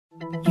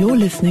You're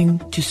listening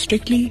to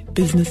Strictly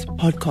Business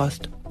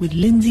Podcast with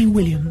Lindsay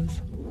Williams.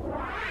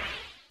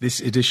 This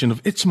edition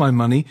of It's My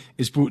Money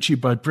is brought to you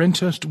by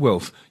Brenthurst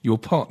Wealth, your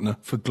partner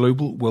for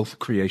global wealth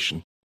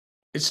creation.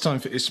 It's time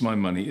for It's My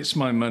Money. It's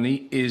My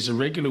Money is a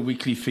regular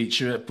weekly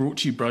feature brought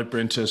to you by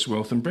Brenthurst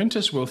Wealth, and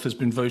Brenthurst Wealth has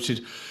been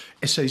voted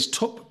SA's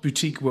top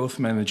boutique wealth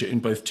manager in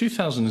both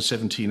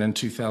 2017 and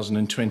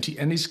 2020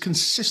 and is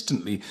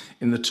consistently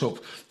in the top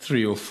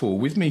 3 or 4.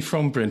 With me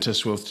from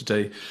Brenthurst Wealth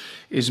today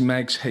is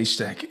Mags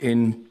Haystack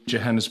in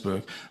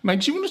Johannesburg.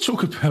 Mags, you want to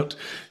talk about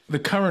the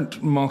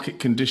current market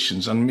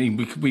conditions? I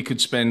mean, we could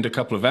spend a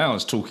couple of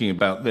hours talking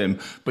about them,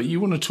 but you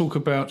want to talk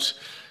about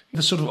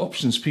the sort of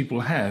options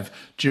people have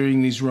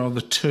during these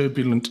rather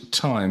turbulent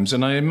times.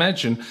 And I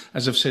imagine,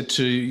 as I've said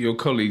to your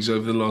colleagues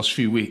over the last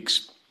few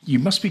weeks, you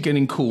must be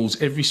getting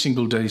calls every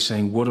single day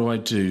saying, what do I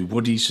do?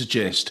 What do you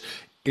suggest?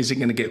 Is it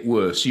going to get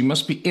worse? You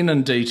must be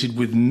inundated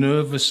with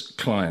nervous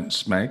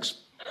clients, Mags.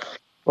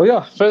 Well,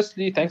 yeah,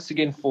 firstly, thanks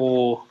again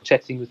for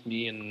chatting with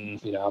me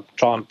and,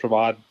 try and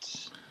provide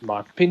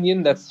my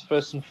opinion. That's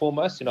first and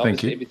foremost.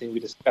 Obviously everything we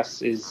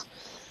discuss is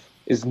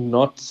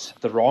not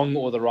the wrong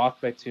or the right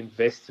way to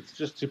invest. It's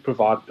just to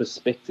provide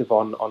perspective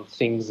on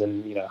things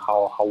and,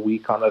 how we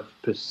kind of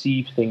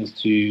perceive things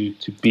to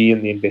be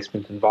in the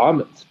investment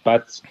environment.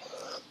 But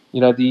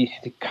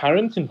the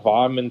current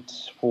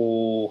environment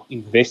for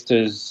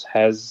investors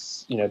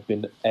has,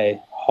 been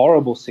a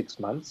horrible 6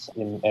 months.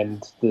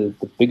 And the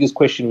biggest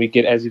question we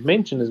get, as you've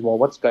mentioned, is, well,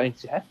 what's going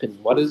to happen?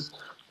 What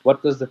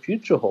does the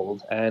future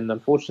hold? And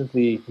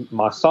unfortunately,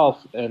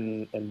 myself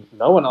and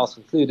no one else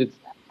included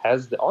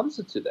has the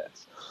answer to that.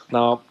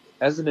 Now,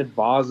 as an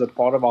advisor,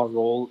 part of our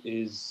role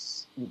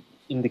is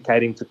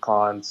indicating to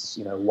clients,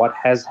 what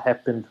has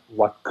happened,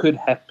 what could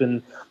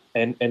happen,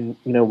 and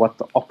what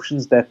the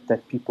options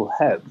that people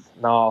have.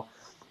 Now,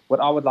 what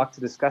I would like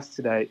to discuss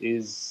today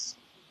is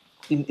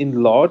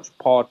in large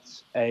part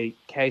a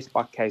case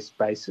by case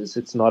basis.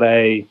 It's not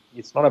a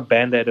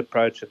band-aid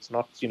approach. It's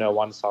not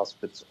one size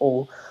fits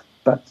all.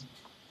 But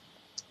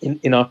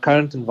in our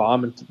current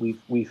environment,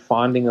 we're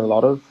finding a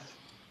lot of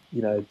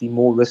the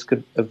more risk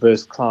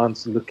averse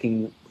clients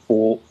looking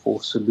for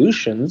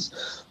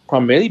solutions,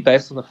 primarily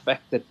based on the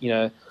fact that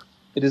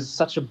it is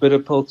such a bitter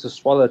pill to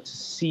swallow to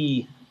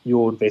see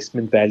your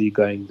investment value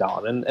going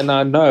down. And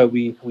I know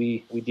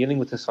we're dealing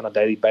with this on a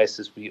daily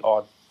basis. We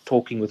are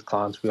talking with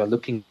clients. We are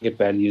looking at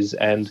values.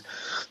 And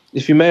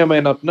if you may or may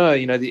not know,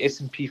 the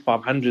S&P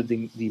 500,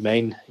 the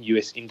main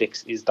US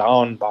index, is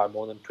down by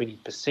more than 20%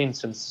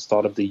 since the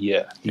start of the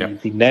year.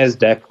 The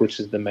NASDAQ, which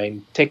is the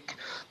main tech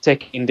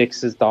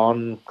index, is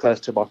down close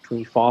to about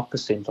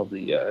 25% of the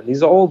year. And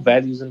these are all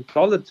values in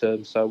dollar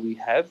terms. So we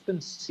have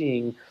been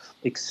seeing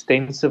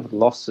extensive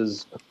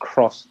losses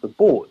across the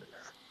board.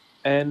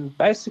 And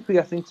basically,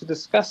 I think to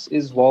discuss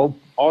is, well,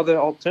 are there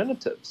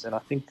alternatives? And I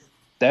think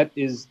that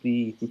is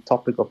the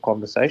topic of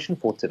conversation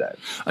for today.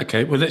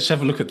 Okay, well, let's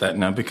have a look at that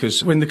now,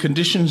 because when the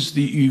conditions that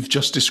you've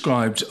just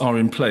described are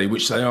in play,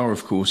 which they are,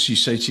 of course, you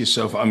say to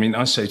yourself,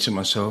 I say to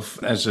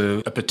myself, as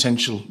a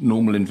potential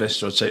normal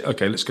investor, I'd say,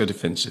 okay, let's go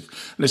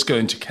defensive. Let's go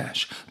into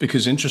cash,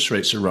 because interest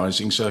rates are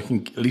rising, so I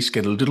can at least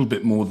get a little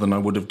bit more than I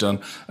would have done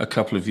a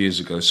couple of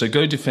years ago. So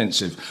go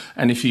defensive.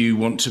 And if you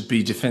want to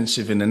be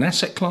defensive in an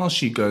asset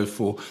class, you go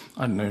for,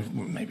 I don't know,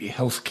 maybe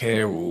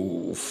healthcare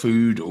or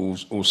food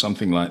or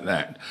something like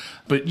that.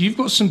 But you've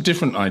got some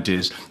different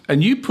ideas,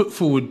 and you put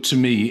forward to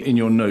me in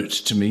your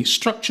notes to me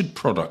structured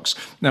products.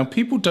 Now,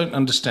 people don't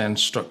understand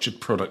structured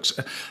products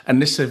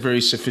unless they're very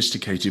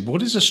sophisticated.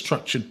 What is a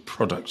structured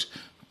product,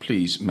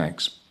 please,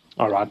 Mags?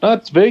 All right. No,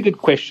 it's a very good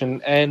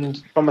question.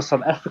 And from a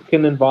South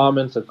African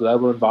environment, a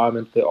global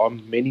environment, there are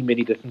many,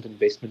 many different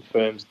investment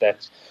firms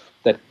that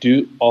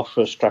do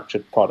offer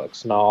structured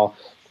products. Now,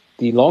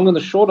 the long and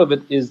the short of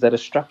it is that a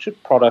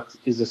structured product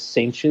is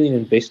essentially an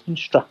investment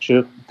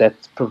structure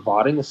that's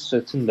providing a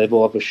certain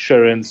level of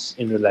assurance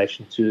in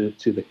relation to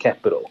the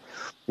capital.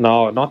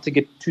 Now, not to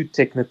get too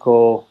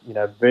technical,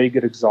 a very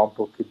good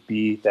example could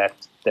be that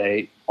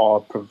they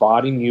are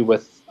providing you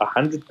with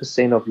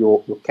 100% of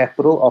your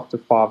capital after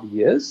 5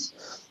 years,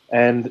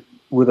 and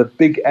with a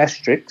big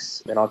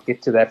asterisk, and I'll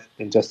get to that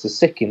in just a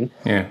second.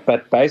 Yeah.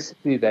 But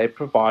basically, they're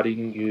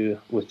providing you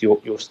with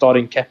your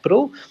starting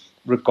capital,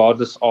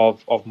 regardless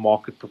of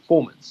market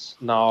performance.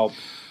 Now,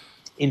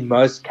 in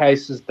most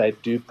cases, they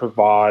do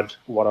provide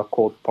what are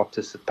called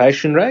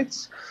participation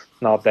rates.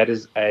 Now, that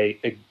is a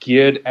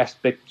geared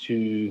aspect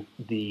to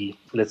the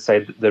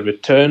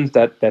returns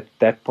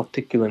that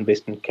particular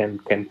investment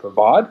can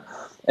provide.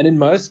 And in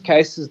most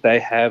cases, they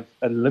have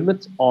a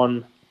limit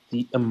on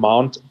the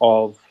amount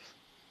of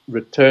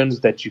returns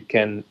that you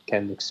can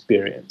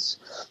experience.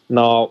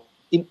 Now,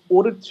 in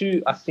order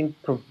to, I think,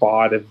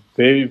 provide a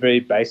very, very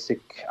basic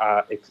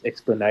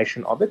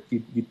explanation of it,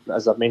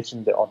 as I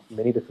mentioned, there are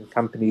many different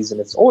companies,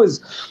 and it's always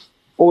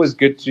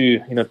good to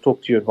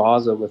talk to your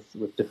advisor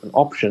with different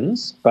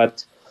options.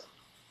 But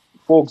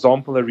for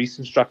example, a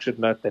recent structured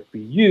note that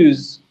we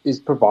use is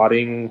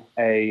providing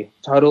a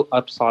total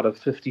upside of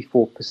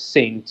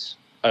 54%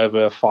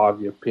 over a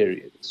 5-year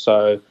period.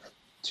 So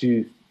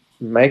to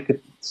make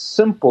it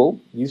simple,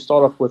 you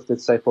start off with,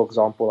 let's say, for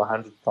example,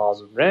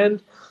 100,000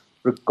 Rand,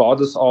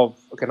 regardless of,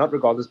 okay, not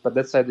regardless, but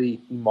let's say the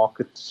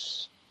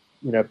market,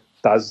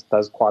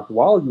 does quite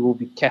well, you will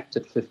be capped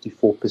at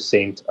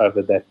 54%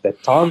 over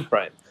that time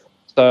frame.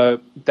 So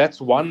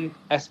that's one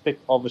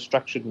aspect of a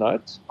structured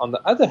note. On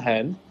the other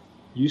hand,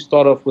 you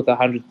start off with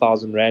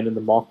 100,000 Rand and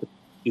the market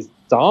is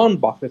down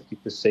by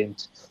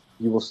 50%,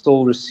 you will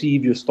still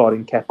receive your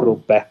starting capital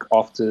back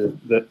after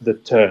the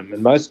term.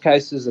 In most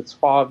cases, it's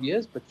 5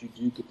 years, but you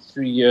do get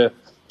 3-year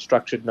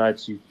structured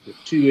notes, you get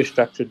 2-year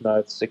structured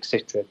notes,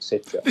 etc.,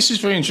 etc. This is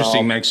very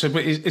interesting, Meg. So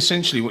but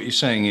essentially what you're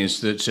saying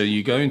is that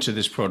you go into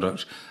this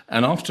product,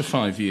 and after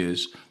 5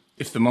 years,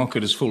 if the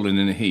market has fallen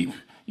in a heap,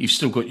 you've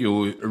still got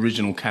your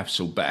original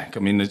capital back.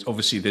 I mean,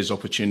 there's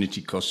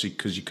opportunity costs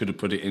because you could have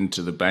put it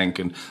into the bank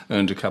and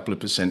earned a couple of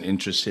 %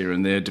 interest here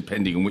and there,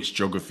 depending on which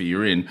geography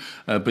you're in.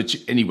 But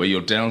anyway,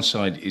 your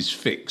downside is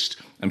fixed.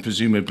 And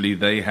presumably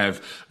they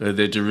have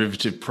their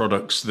derivative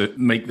products that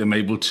make them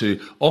able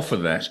to offer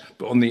that.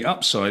 But on the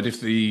upside,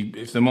 if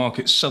the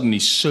market suddenly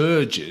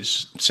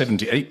surges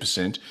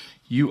 78%,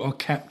 you are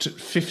capped at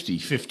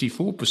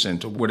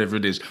 54% or whatever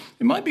it is.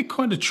 It might be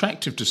quite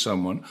attractive to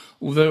someone,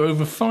 although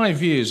over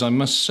 5 years, I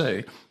must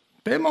say,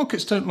 bear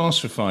markets don't last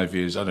for 5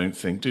 years, I don't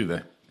think, do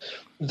they?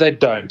 They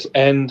don't.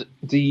 And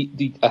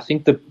I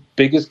think the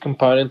biggest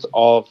component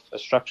of a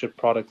structured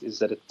product is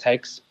that it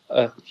takes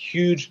a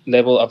huge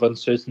level of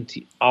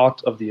uncertainty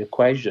out of the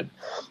equation.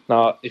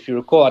 Now, if you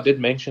recall, I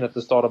did mention at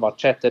the start of our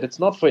chat that it's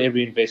not for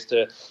every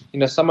investor.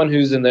 Someone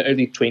who's in the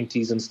early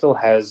 20s and still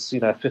has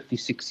 50,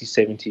 60,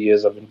 70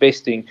 years of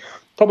investing,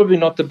 probably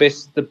not the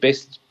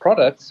best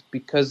product,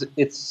 because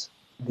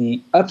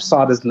the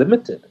upside is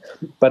limited,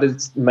 but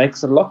it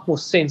makes a lot more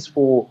sense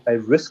for a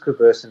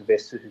risk-averse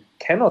investor who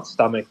cannot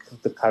stomach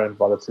the current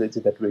volatility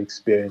that we're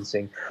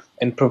experiencing,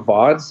 and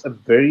provides a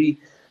very,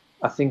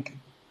 I think,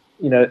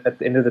 at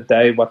the end of the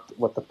day, what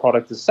the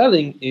product is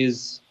selling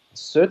is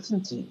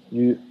certainty.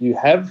 You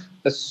have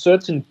a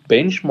certain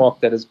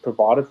benchmark that is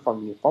provided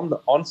from you from the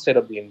onset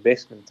of the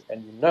investment,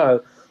 and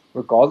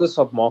regardless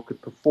of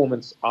market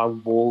performance, I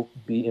will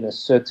be in a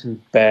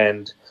certain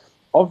band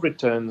of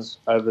returns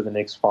over the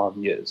next 5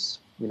 years.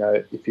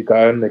 If you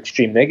go in the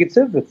extreme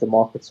negative, if the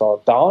markets are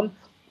down,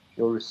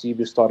 you'll receive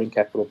your starting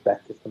capital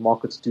back. If the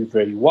markets do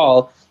very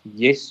well,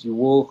 yes, you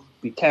will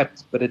be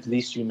capped, but at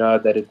least you know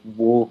that it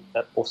will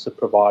also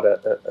provide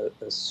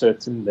a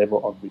certain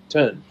level of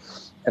return.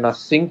 And I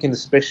think, and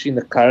especially in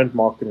the current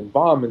market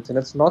environment, and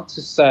it's not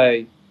to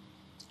say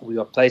we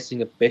are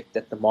placing a bet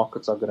that the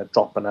markets are going to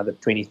drop another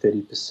 20,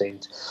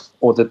 30%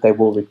 or that they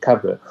will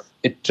recover.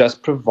 It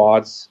just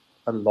provides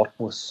a lot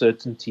more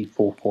certainty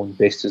for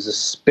investors,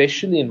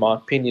 especially, in my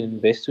opinion,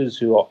 investors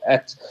who are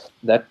at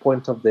that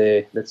point of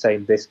their, let's say,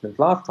 investment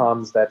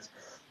lifetimes, that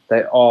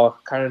they are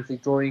currently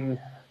drawing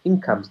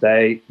incomes.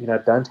 They,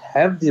 don't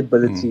have the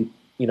ability,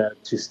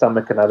 to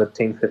stomach another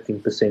 10,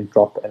 15%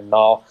 drop and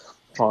now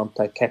try and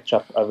play catch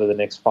up over the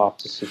next 5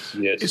 to 6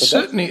 years. It's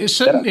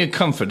certainly a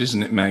comfort,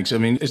 isn't it, Mags? I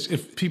mean,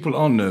 if people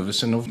are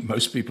nervous, and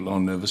most people are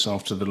nervous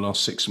after the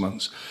last 6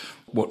 months,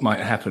 what might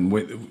happen,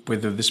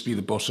 whether this be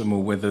the bottom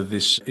or whether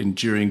this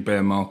enduring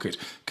bear market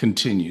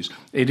continues.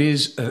 It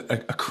is a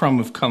crumb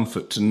of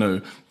comfort to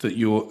know that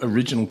your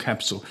original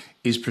capital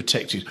is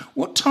protected.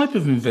 What type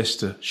of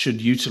investor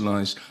should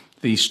utilise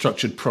the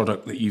structured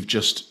product that you've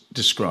just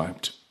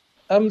described?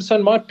 So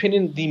in my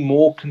opinion, the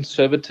more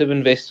conservative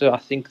investor, I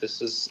think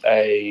this is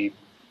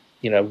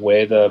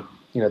where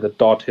the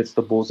dot hits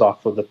the bullseye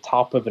for the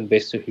type of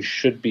investor who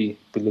should be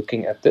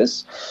looking at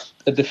this.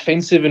 A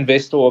defensive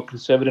investor or a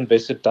conservative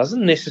investor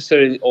doesn't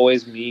necessarily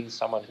always mean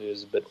someone who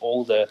is a bit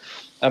older.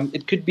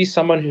 It could be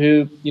someone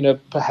who,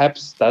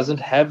 perhaps doesn't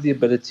have the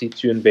ability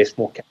to invest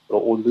more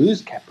capital or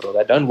lose capital.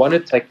 They don't want to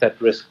take that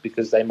risk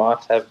because they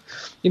might have,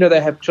 they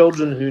have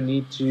children who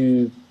need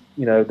to,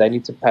 they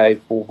need to pay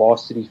for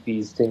varsity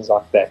fees, things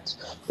like that.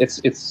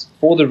 It's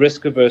for the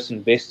risk-averse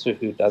investor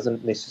who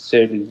doesn't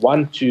necessarily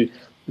want to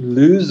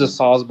lose a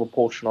sizable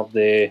portion of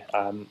their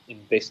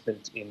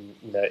investment in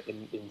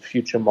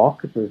future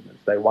market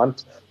movements. They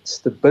want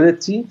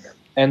stability,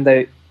 and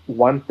they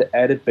want the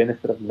added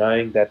benefit of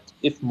knowing that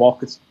if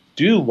markets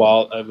do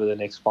well over the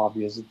next 5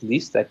 years, at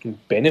least they can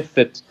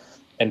benefit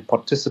and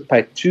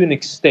participate to an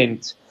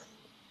extent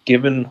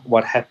given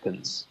what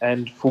happens.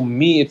 And for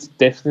me, it's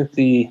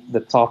definitely the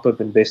type of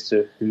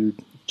investor who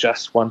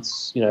just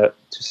wants, to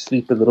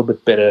sleep a little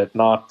bit better at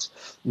night,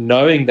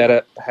 knowing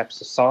that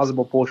perhaps a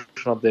sizable portion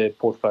of their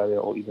portfolio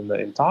or even the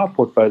entire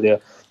portfolio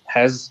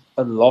has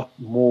a lot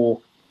more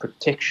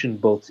protection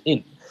built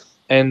in.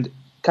 And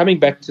coming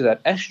back to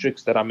that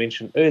asterisk that I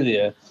mentioned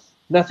earlier,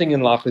 nothing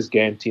in life is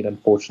guaranteed,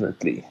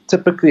 unfortunately.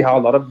 Typically, how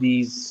a lot of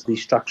these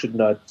structured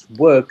notes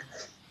work,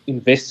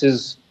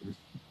 investors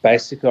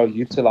basically are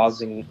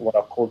utilizing what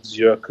are called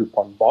zero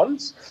coupon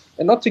bonds.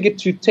 And not to get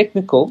too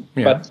technical,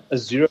 but a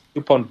zero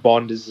coupon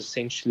bond is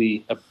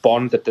essentially a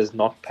bond that does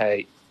not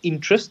pay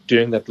interest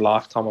during that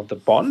lifetime of the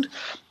bond,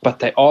 but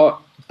they are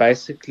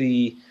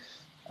basically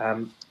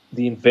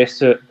the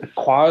investor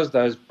acquires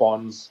those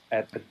bonds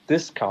at a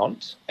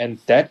discount, and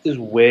that is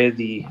where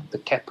the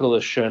capital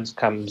assurance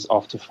comes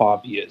after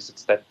 5 years.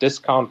 It's that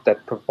discount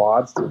that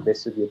provides the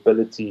investor the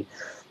ability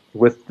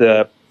with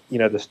the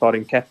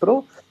starting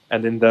capital,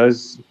 and then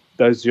those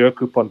zero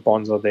coupon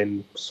bonds are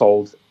then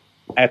sold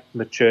at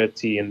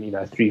maturity in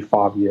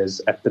 3-5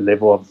 years at the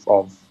level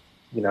of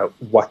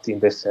what the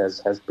investor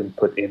has been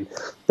put in.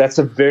 That's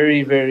a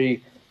very,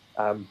 very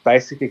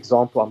basic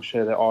example. I'm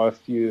sure there are a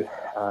few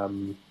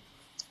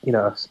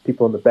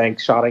people in the bank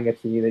shouting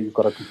at me that you've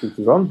got it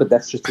completely wrong, but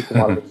that's just to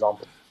provide an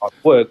example of how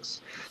it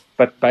works.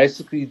 But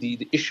basically,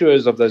 the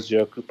issuers of those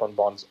zero coupon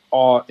bonds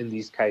are, in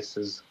these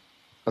cases,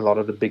 a lot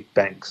of the big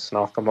banks.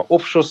 Now, from an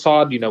offshore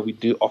side, we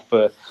do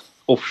offer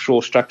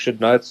offshore structured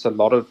notes. A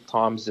lot of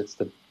times it's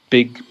the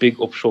big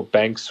offshore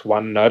banks,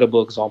 one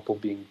notable example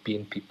being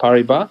BNP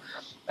Paribas.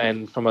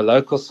 And from a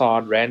local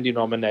side,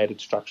 rand-denominated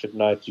structured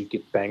note, you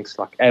get banks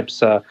like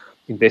ABSA,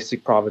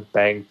 Investec Private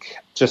Bank,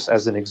 just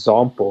as an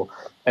example.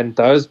 And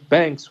those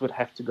banks would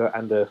have to go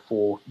under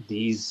for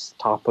these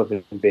type of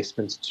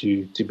investments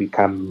to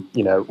become,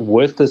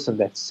 worthless in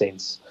that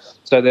sense.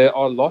 So there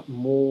are a lot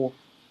more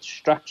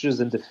structures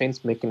and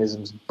defense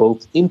mechanisms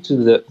built into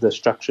the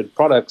structured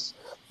products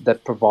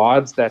that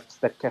provides that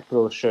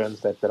capital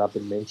assurance that I've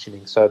been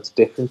mentioning. So it's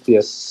definitely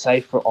a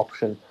safer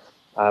option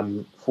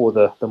for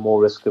the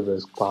more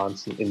risk-averse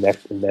clients in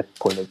that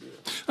point of view.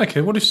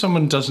 Okay, what if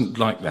someone doesn't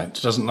like that,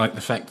 doesn't like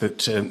the fact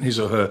that his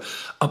or her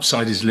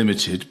upside is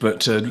limited,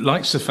 but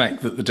likes the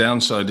fact that the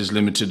downside is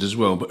limited as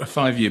well, but a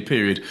 5-year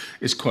period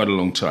is quite a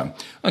long time?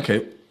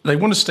 Okay, they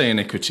want to stay in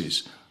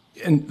equities,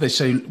 and they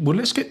say, well,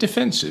 let's get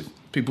defensive.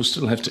 People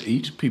still have to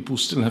eat, people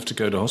still have to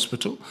go to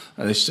hospital,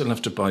 and they still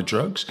have to buy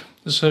drugs.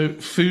 So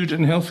food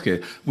and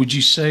healthcare, would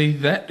you say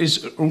that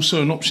is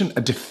also an option,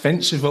 a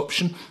defensive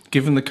option,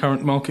 given the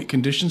current market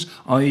conditions,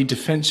 i.e.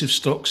 defensive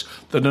stocks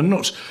that are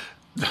not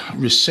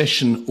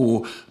recession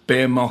or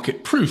bear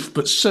market proof,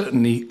 but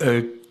certainly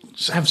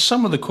have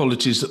some of the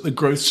qualities that the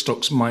growth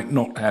stocks might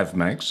not have,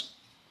 Mags?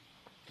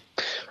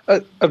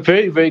 A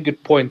very, very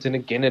good point. And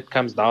again, it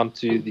comes down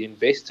to the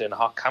investor and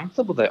how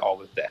comfortable they are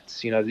with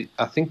that.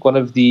 I think one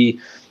of the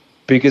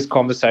biggest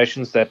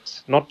conversations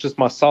that not just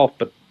myself,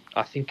 but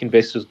I think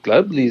investors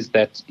globally is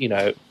that,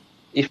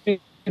 if you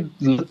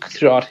look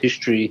throughout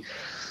history,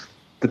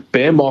 the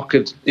bear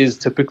market is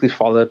typically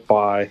followed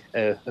by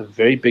a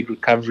very big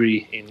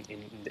recovery in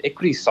the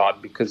equity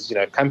side because,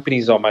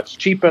 companies are much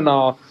cheaper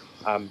now.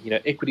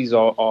 Equities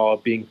are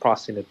being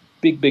priced in a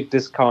big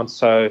discount.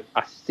 So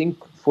I think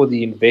for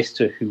the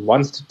investor who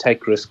wants to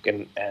take risk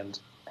and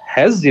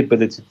has the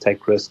ability to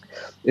take risk,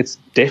 it's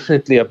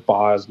definitely a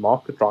buyer's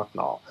market right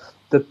now.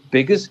 The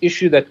biggest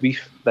issue that we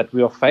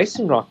are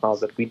facing right now is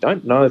that we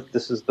don't know if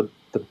this is the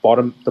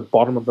bottom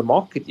of the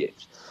market yet.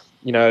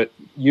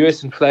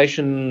 U.S.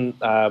 inflation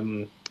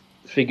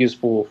figures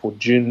for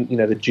June,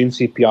 the June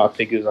CPI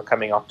figures are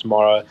coming out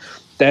tomorrow.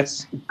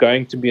 That's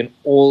going to be an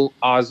all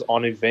eyes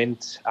on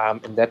event,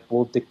 and that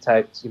will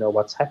dictate,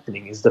 what's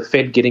happening. Is the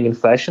Fed getting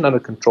inflation under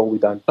control? We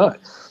don't know.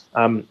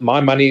 My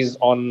money's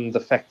on the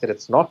fact that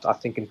it's not. I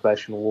think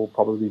inflation will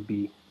probably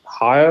be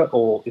higher,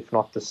 or if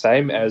not the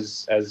same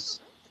as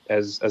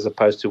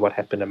opposed to what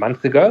happened a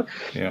month ago,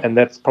 and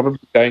that's probably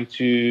going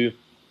to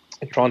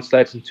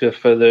translate into a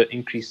further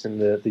increase in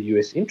the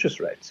U.S. interest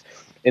rates.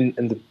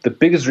 And the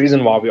biggest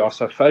reason why we are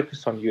so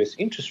focused on U.S.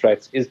 interest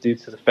rates is due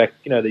to the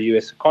fact, the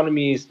U.S.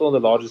 economy is still the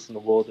largest in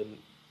the world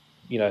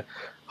and,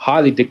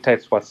 highly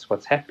dictates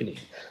what's happening.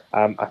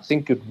 I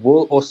think it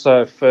will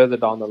also further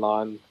down the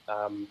line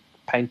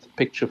paint a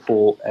picture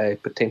for a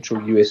potential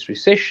U.S.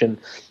 recession.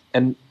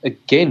 And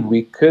again,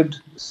 we could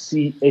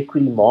see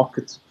equity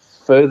markets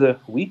further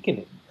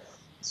weakening.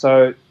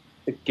 So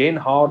again,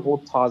 how it all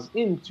ties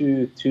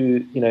into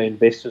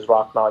investors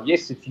right now.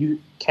 Yes, if you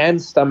can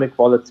stomach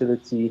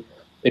volatility,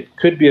 it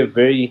could be a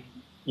very,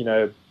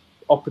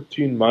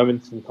 opportune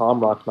moment in time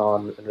right now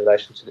in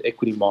relation to the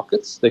equity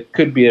markets. There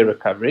could be a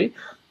recovery.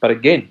 But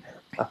again,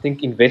 I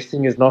think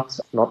investing is not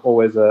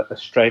always a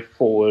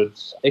straightforward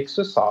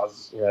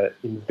exercise.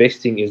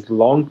 Investing is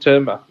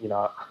long-term.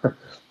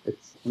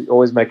 We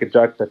always make a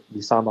joke that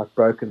we sound like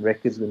broken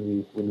records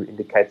when we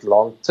indicate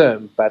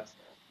long-term. But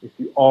if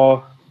you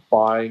are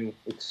buying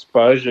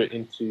exposure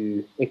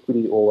into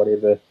equity or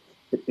whatever,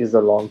 it is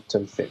a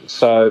long-term thing.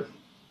 So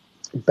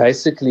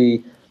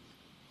basically,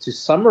 to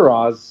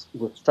summarize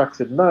with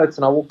structured notes,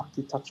 and I will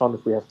quickly touch on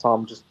if we have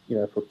time, just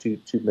for two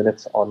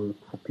minutes on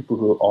for people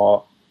who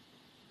are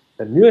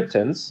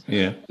annuitants.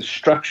 The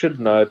structured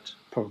note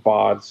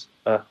provides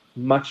a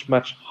much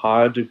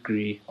higher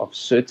degree of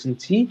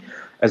certainty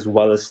as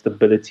well as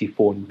stability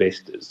for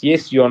investors.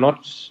 Yes, you are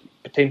not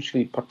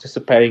potentially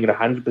participating in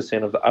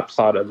 100% of the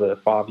upside over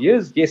 5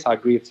 years. Yes, I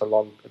agree it's a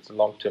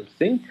long-term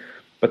thing,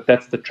 but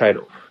that's the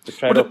trade-off.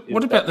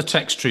 What about the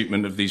tax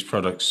treatment of these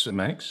products,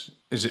 Max?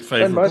 Is it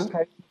favourable? In most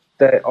cases,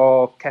 they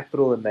are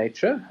capital in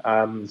nature,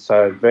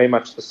 so very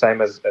much the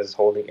same as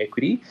holding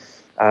equity.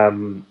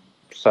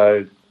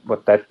 So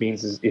what that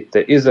means is if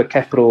there is a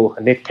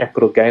net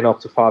capital gain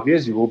after 5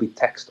 years, you will be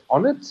taxed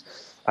on it.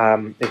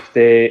 If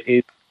there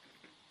is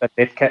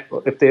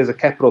if there's a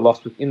capital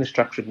loss within the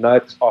structured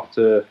notes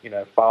after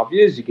 5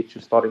 years, you get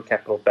your starting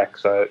capital back,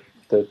 so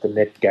the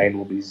net gain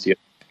will be zero.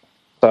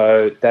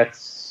 So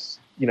that's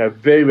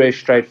very, very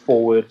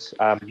straightforward.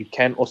 You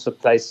can also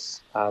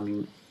place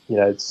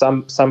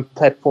some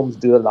platforms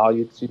do allow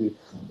you to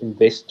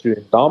invest through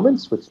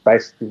endowments, which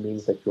basically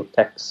means that your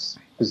tax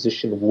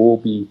position will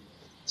be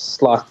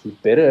slightly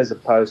better as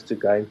opposed to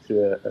going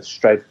through a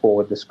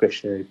straightforward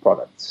discretionary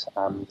product.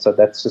 So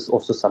that's just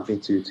also something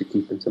to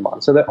keep into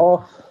mind. So there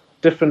are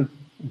different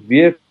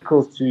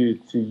vehicles to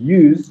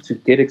use to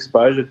get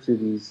exposure to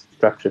these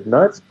structured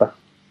notes, but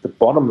the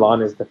bottom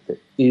line is that there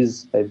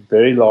is a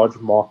very large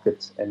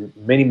market and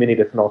many, many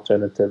different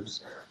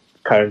alternatives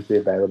currently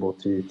available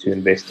to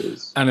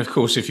investors. And of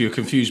course, if you're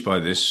confused by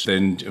this,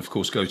 then of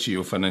course go to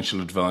your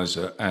financial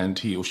advisor, and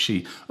he or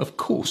she, of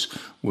course,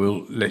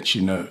 will let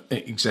you know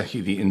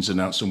exactly the ins and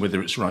outs and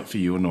whether it's right for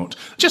you or not.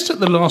 Just at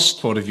the last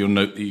part of your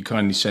note that you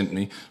kindly sent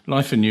me,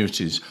 life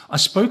annuities. I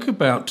spoke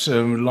about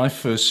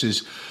life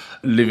versus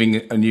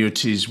living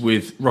annuities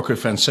with Rocco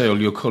Fansale,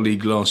 your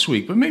colleague, last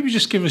week, but maybe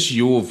just give us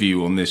your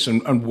view on this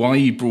and why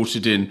you brought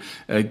it in,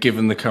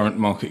 given the current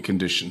market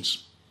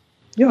conditions.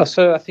 Yeah,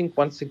 so I think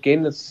once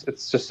again,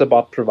 it's just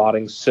about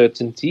providing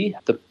certainty.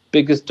 The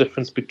biggest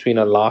difference between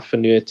a life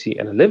annuity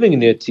and a living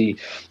annuity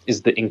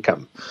is the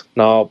income.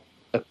 Now,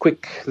 a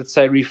quick, let's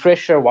say,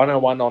 refresher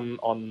 101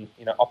 on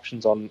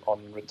options on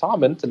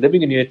retirement. A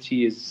living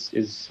annuity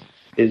is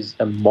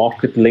a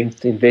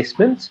market-linked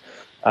investment.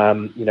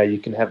 You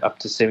can have up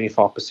to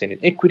 75% in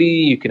equity.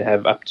 You can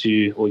have up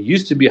to, or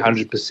used to be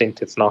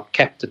 100%. It's now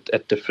capped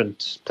at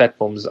different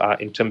platforms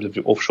in terms of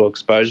your offshore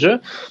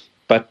exposure.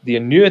 But the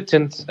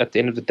annuitant, at the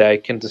end of the day,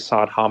 can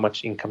decide how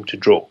much income to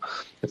draw.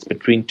 It's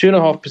between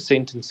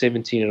 2.5% and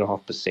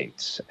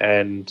 17.5%.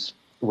 And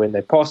when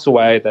they pass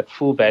away, that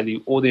full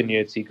value or the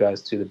annuity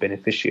goes to the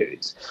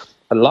beneficiaries.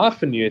 A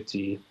life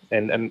annuity,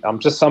 and I'm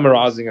just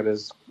summarizing it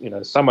as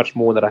so much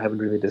more that I haven't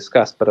really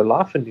discussed, but a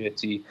life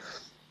annuity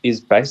is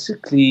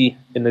basically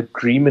an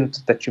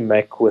agreement that you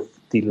make with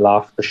the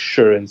life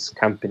assurance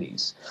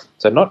companies.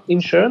 So not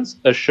insurance,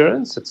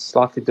 assurance, it's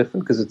slightly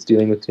different because it's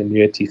dealing with the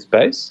annuity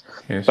space.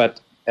 Yes.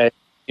 But an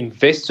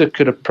investor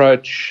could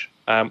approach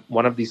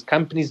one of these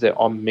companies. There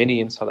are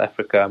many in South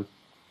Africa.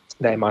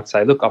 They might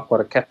say, look, I've got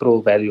a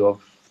capital value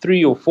of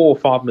 3 or 4 or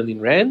 5 million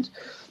rand.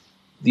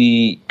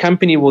 The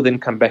company will then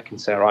come back and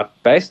say, all right,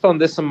 based on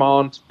this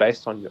amount,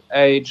 based on your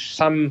age,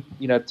 some,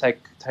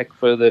 take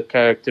further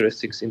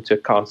characteristics into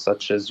account,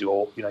 such as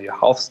your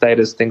health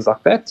status, things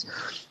like that.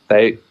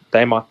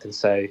 They might then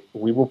say,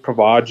 we will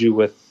provide you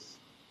with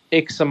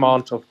X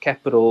amount of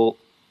capital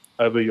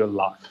over your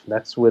life.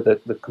 That's where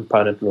the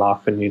component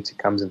life annuity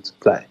comes into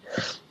play.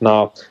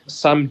 Now,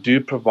 some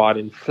do provide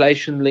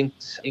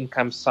inflation-linked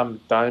income,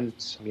 some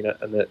don't.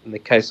 In the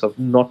case of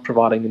not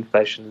providing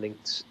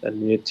inflation-linked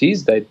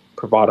annuities, they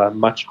provide a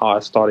much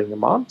higher starting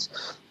amount.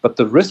 But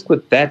the risk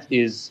with that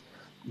is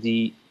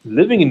the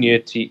living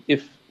annuity,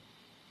 if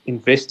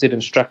invested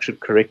and structured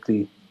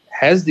correctly,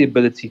 has the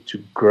ability to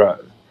grow.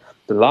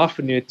 The life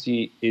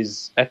annuity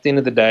is, at the end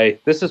of the day,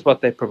 this is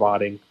what they're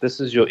providing,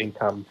 this is your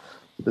income,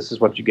 this is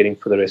what you're getting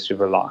for the rest of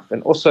your life.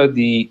 And also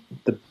the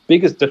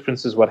biggest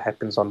difference is what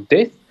happens on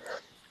death.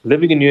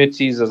 Living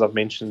annuities, as I've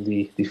mentioned,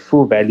 the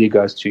full value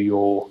goes to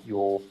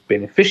your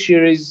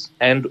beneficiaries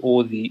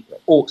or the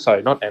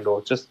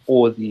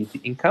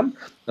income.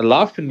 The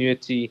life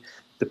annuity,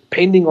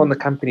 depending on the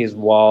company as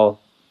well,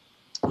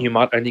 you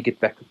might only get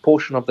back a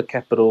portion of the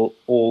capital,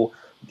 or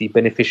the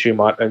beneficiary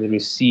might only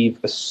receive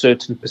a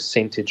certain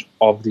percentage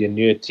of the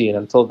annuity, and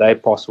until they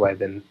pass away,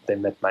 then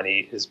that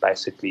money is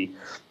basically,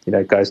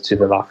 goes to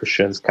the life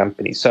assurance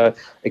company. So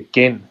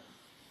again,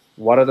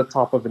 what are the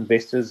type of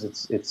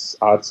investors? It's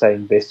I would say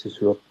investors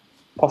who are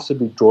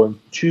possibly drawing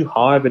too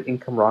high of an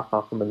income right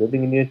now from a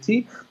living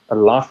annuity. A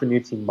life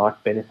annuity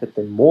might benefit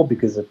them more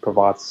because it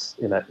provides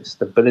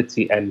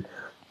stability, and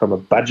from a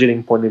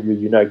budgeting point of view,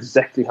 you know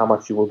exactly how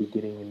much you will be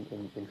getting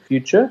in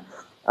future.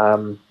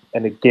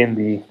 And again,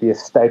 the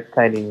estate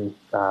planning,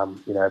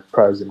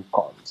 pros and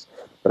cons.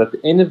 But at the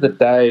end of the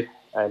day,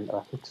 and I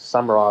think to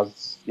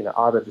summarize,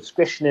 either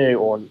discretionary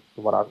or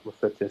what I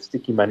refer to as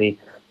sticky money,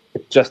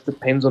 it just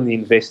depends on the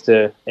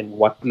investor and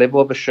what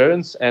level of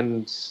assurance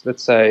and,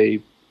 let's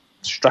say,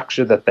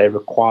 structure that they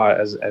require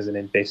as an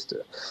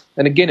investor.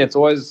 And again, it's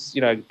always,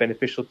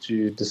 beneficial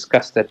to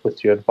discuss that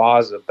with your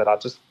advisor. But I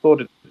just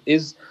thought it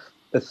is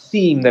a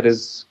theme that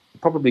is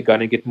probably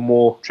going to get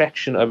more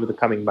traction over the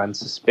coming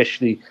months,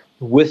 especially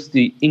with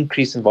the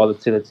increase in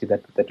volatility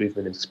that we've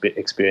been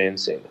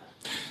experiencing.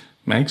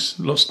 Mags,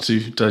 lots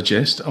to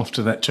digest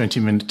after that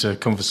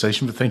 20-minute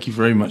conversation, but thank you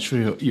very much for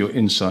your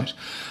insight.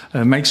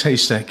 Mags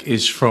Haystack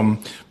is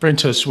from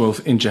Brenthurst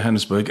Wealth in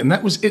Johannesburg, and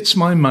that was It's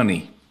My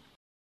Money.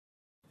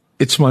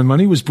 It's My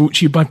Money was brought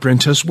to you by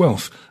Brenthurst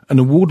Wealth, an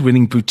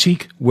award-winning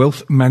boutique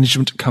wealth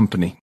management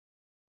company.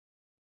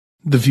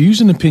 The views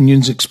and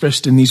opinions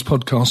expressed in these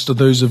podcasts are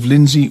those of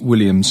Lindsay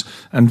Williams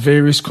and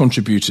various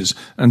contributors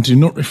and do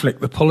not reflect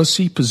the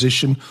policy,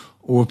 position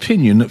or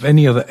opinion of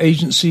any other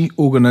agency,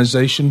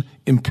 organisation,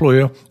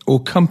 employer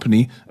or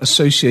company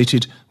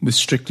associated with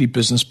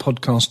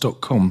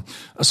strictlybusinesspodcast.com.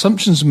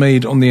 Assumptions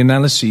made on the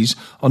analyses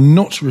are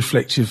not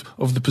reflective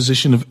of the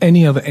position of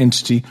any other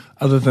entity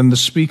other than the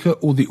speaker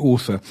or the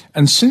author.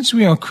 And since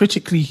we are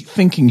critically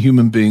thinking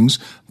human beings,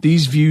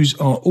 these views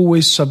are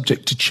always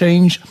subject to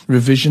change,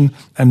 revision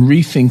and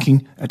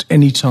rethinking at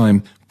any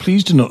time.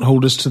 Please do not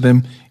hold us to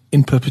them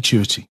in perpetuity.